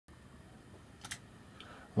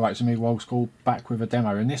Right, it's Amiga Old School back with a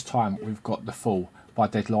demo, and this time we've got The Fall by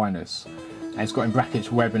Deadliners, and it's got in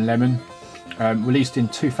brackets Web and Lemon. Released in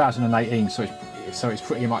 2018, so it's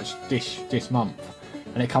pretty much this month,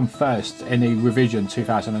 and it come first in the revision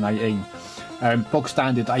 2018. Bog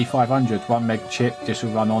standard A500 1 meg chip this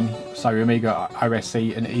will run on, so Amiga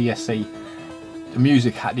OSC and ESC. The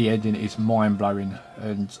music at the ending is mind blowing,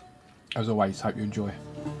 and as always, hope you enjoy.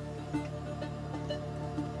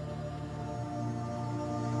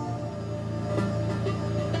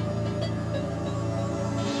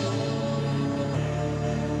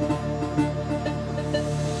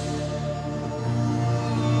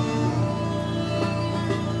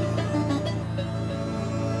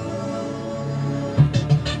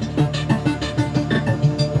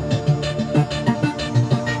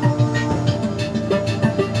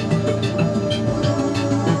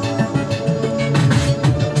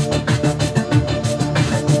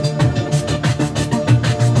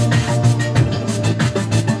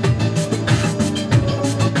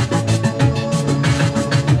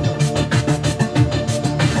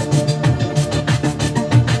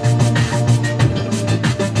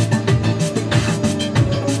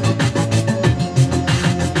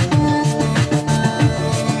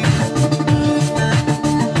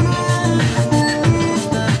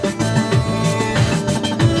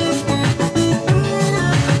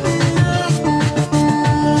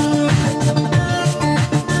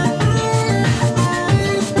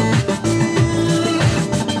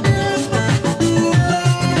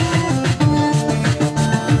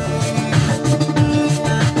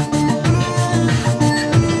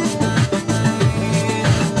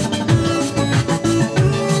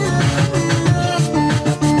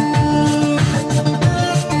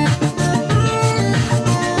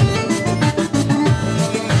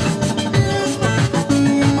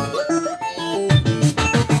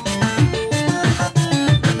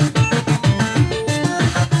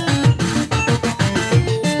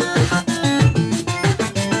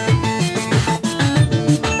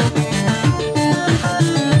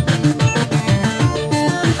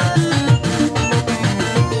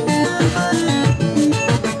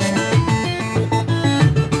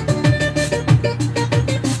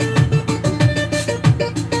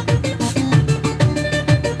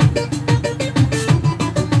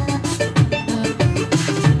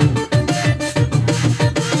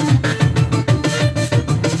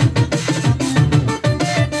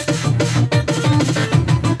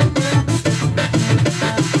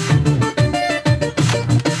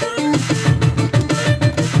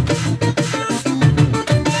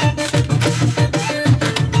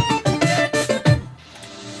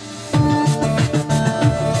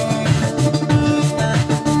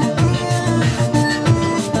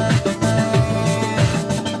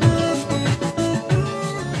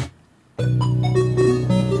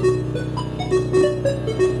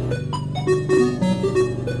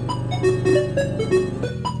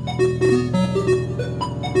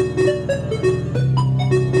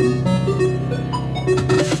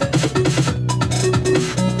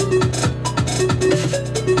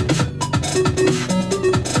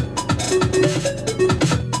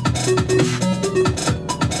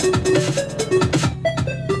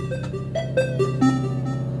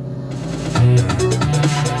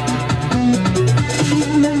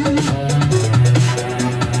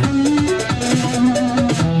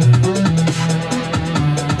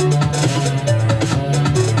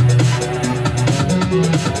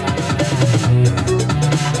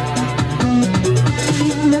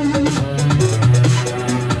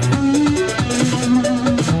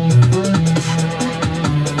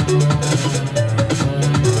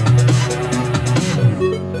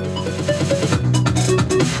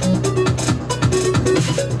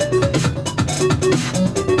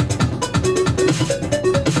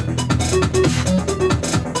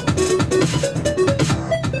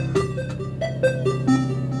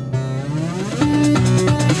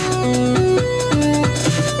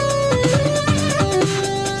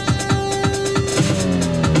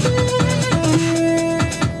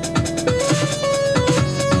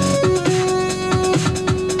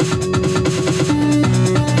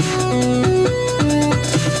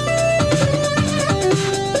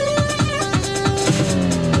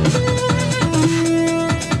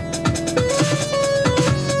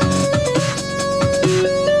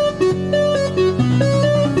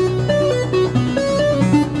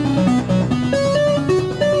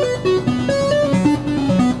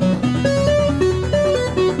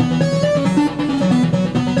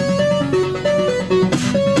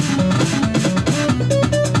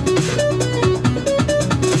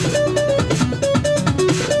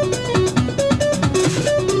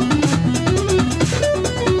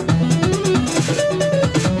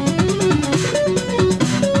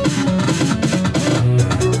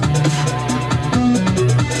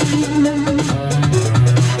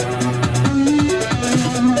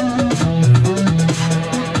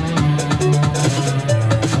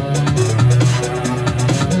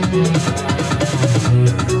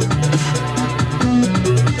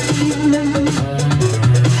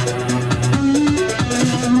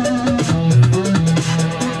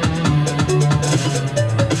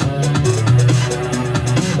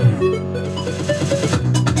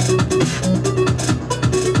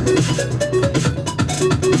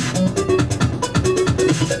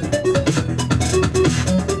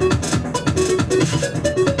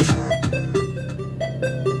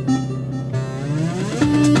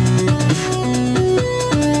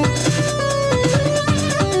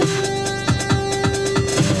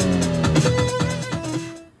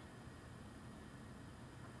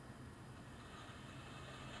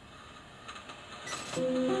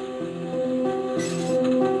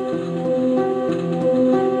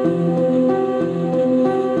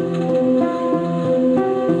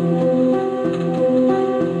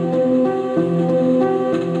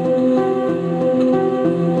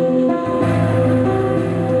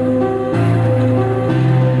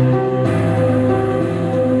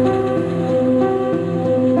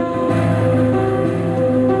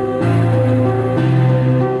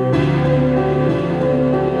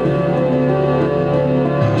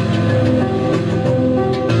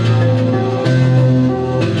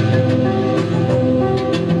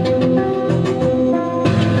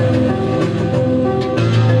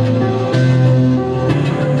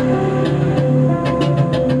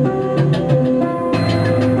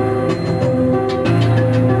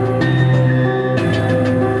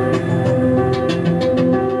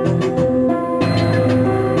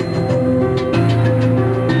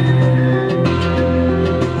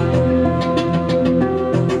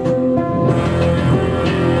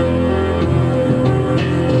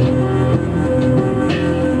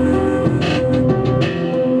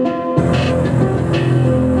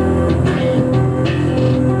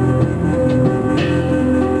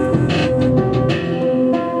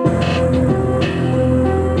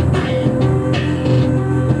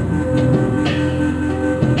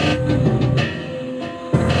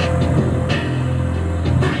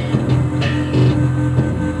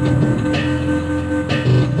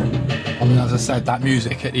 As I said, that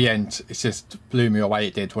music at the end, it just blew me away.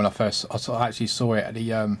 It did when I actually saw it at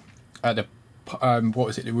the what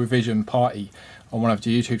was it, the revision party on one of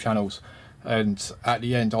the YouTube channels, and at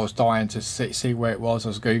the end I was dying to see where it was. I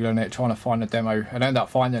was googling it, trying to find the demo, and I ended up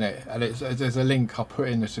finding it. And there's a link I put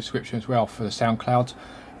in the description as well for the SoundCloud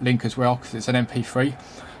link as well, because it's an MP3.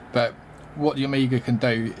 But what the Amiga can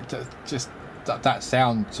do, just that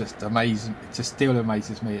sound, just amazing. It just still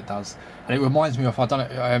amazes me. It does, and it reminds me of, I don't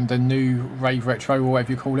know, the new Rave Retro or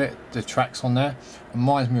whatever you call it. The tracks on there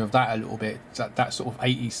reminds me of that a little bit. That sort of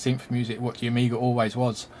 80s synth music, what the Amiga always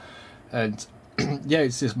was. And yeah,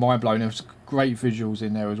 it's just mind blowing. There's great visuals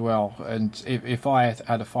in there as well. And if I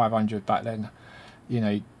had a 500 back then, you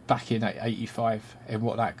know, back in '85, and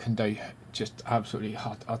what that can do, just absolutely,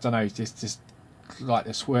 I don't know, just like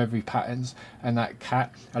the swervy patterns and that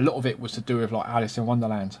cat. A lot of it was to do with like Alice in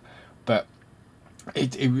Wonderland, but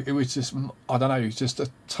it was just, I don't know, just a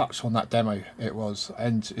touch on that demo it was,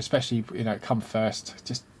 and especially, you know, come first,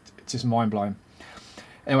 just mind blowing.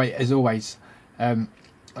 Anyway, as always, I was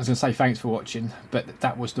going to say thanks for watching, but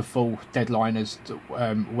that was the full Deadliners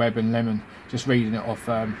Web and Lemon, just reading it off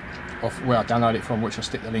where I downloaded it from, which I'll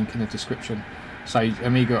stick the link in the description. So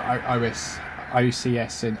Amiga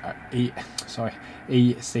OCS and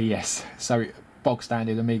ECS, so bog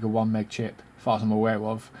standard Amiga 1 meg chip, as far as I'm aware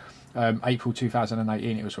of. April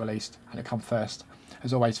 2018 it was released, and it come first.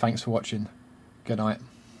 As always, thanks for watching. Good night.